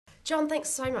Jon, thanks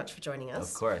so much for joining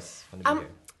us. Of course. Fun to be here.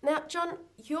 Now, Jon,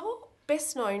 you're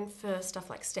best known for stuff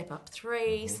like Step Up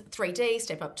 3, 3D,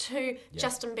 Step Up 2,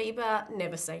 Justin Bieber,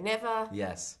 Never Say Never.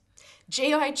 Yes.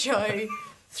 G.I. Joe,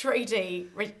 3D,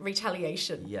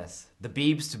 Retaliation. Yes. The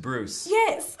Biebs to Bruce.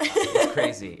 Yes. It's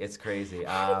crazy. It's crazy.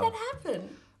 How did that happen?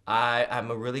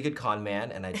 I'm a really good con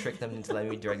man, and I tricked them into letting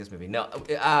me direct this movie. No,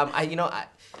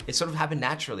 it sort of happened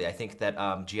naturally. I think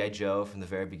that G.I. Joe from the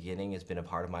very beginning has been a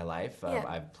part of my life.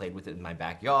 I've played with it in my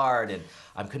backyard, and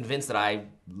I'm convinced that I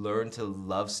learned to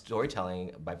love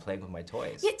storytelling by playing with my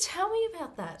toys. Yeah, tell me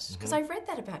about that, because I read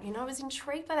that about you, and I was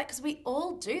intrigued by that, because we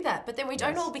all do that, but then we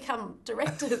don't all become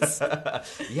directors.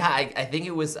 Yeah, I think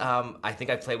it was, I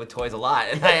think I played with toys a lot,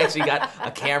 and I actually got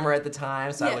a camera at the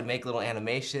time, so I would make little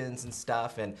animations and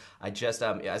stuff, and I just,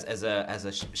 as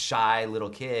a shy little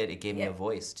kid, it gave me a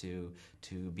voice to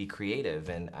be creative,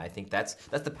 and I think that's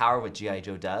the power of what G.I.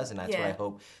 Joe does, and that's what I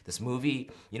hope this movie,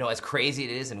 as crazy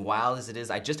it is and wild as it is,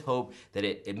 I just hope that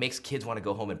it makes kids want to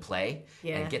go home and play,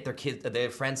 and get their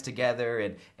friends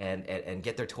together, and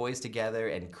get their toys together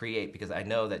and create, because I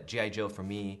know that G.I. Joe for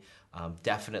me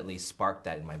definitely sparked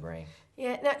that in my brain.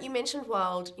 Yeah, now you mentioned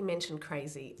wild, you mentioned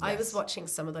crazy. Yes. I was watching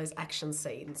some of those action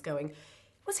scenes going,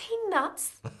 was he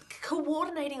nuts?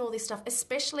 Coordinating all this stuff,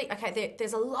 especially, okay,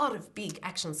 there's a lot of big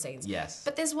action scenes. Yes.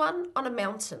 But there's one on a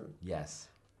mountain. Yes.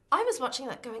 I was watching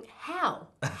that going, how?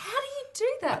 How do you do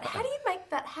that? How do you make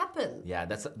that happen? Yeah,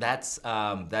 that's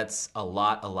a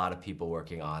lot of people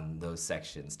working on those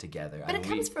sections together. But it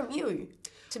comes from you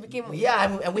to begin with.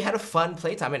 Yeah, and we had a literally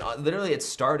playtime. Literally it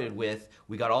started with,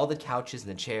 we got all the couches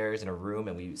and the chairs in a room,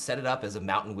 and we set it up as a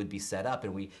mountain would be set up,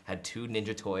 and we had 2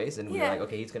 ninja toys, and we were like,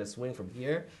 okay, he's gonna swing from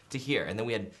here to here. And then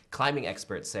we had climbing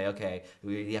experts say, okay,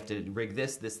 you have to rig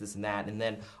this, and that, and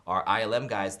then our ILM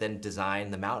guys then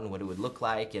designed the mountain, what it would look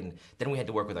like, and then we had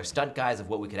to work with our stunt guys of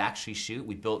what we could actually shoot.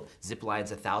 We built zip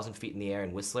lines 1,000 feet in the air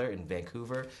in Whistler in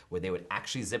Vancouver, where they would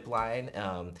actually zip line,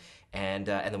 and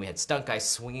then we had stunt guys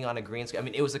swinging on a green screen.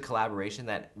 It was a collaboration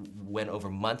that went over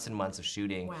months and months of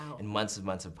shooting and months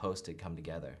of post to come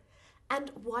together.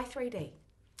 And why 3D?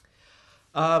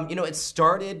 We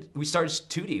started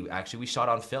 2D, actually. We shot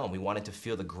on film. We wanted to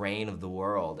feel the grain of the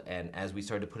world, and as we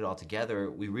started to put it all together,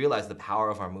 we realized the power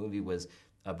of our movie was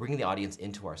bringing the audience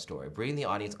into our story, bringing the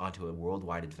audience onto a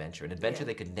worldwide adventure, an adventure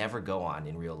they could never go on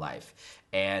in real life.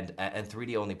 And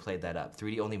 3D only played that up.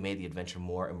 3D only made the adventure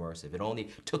more immersive. It only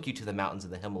took you to the mountains of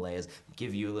the Himalayas,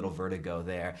 give you a little vertigo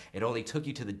there. It only took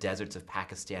you to the deserts of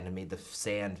Pakistan and made the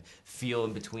sand feel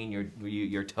in between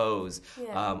your toes.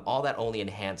 All that only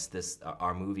enhanced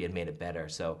our movie and made it better.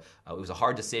 So it was a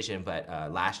hard decision, but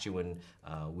last year when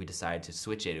we decided to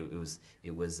switch it,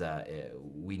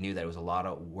 we knew that it was a lot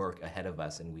of work ahead of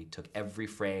us, and we took every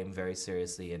frame very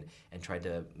seriously and tried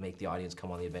to make the audience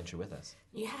come on the adventure with us.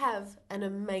 You have an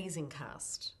amazing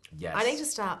cast. Yes. I need to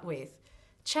start with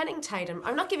Channing Tatum.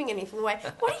 I'm not giving anything away.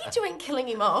 What are you doing killing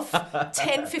him off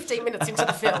 10, 15 minutes into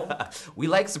the film? We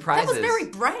like surprises. That was very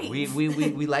brave.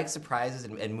 We like surprises,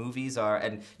 and movies are,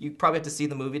 and you probably have to see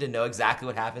the movie to know exactly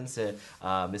what happens to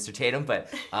Mr. Tatum,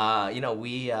 but I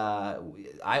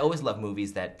always love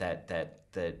movies that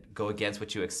go against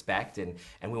what you expect, and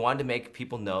we wanted to make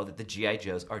people know that the G.I.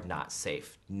 Joes are not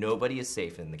safe. Nobody is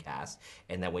safe in the cast,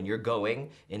 and that when you're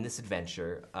going in this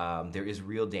adventure, there is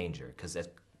real danger, because as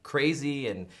crazy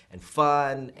and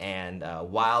fun and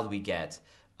wild we get,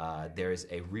 there is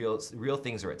a real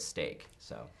things are at stake.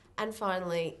 So. And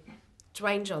finally,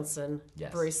 Dwayne Johnson,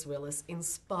 Bruce Willis,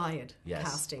 inspired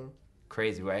casting.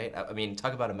 Crazy, right?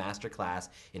 Talk about a masterclass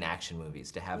in action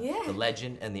movies, to have the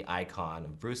legend and the icon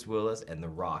of Bruce Willis and The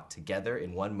Rock together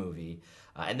in one movie,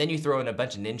 and then you throw in a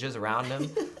bunch of ninjas around them.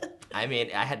 I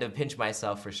had to pinch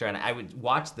myself for sure, and I would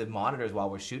watch the monitors while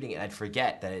we're shooting it, and I'd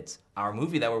forget that it's our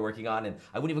movie that we're working on, and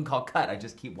I wouldn't even call cut, I'd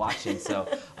just keep watching. So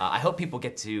I hope people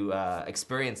get to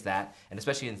experience that, and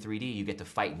especially in 3D, you get to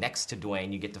fight next to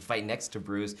Dwayne, you get to fight next to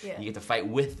Bruce, you get to fight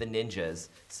with the ninjas,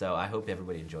 so I hope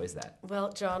everybody enjoys that.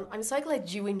 Well, Jon, I'm so glad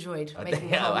you enjoyed making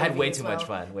the whole I had movie way as too well. much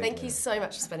fun. Thank you so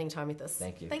much for spending time with us.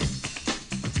 Thank you. Thank you.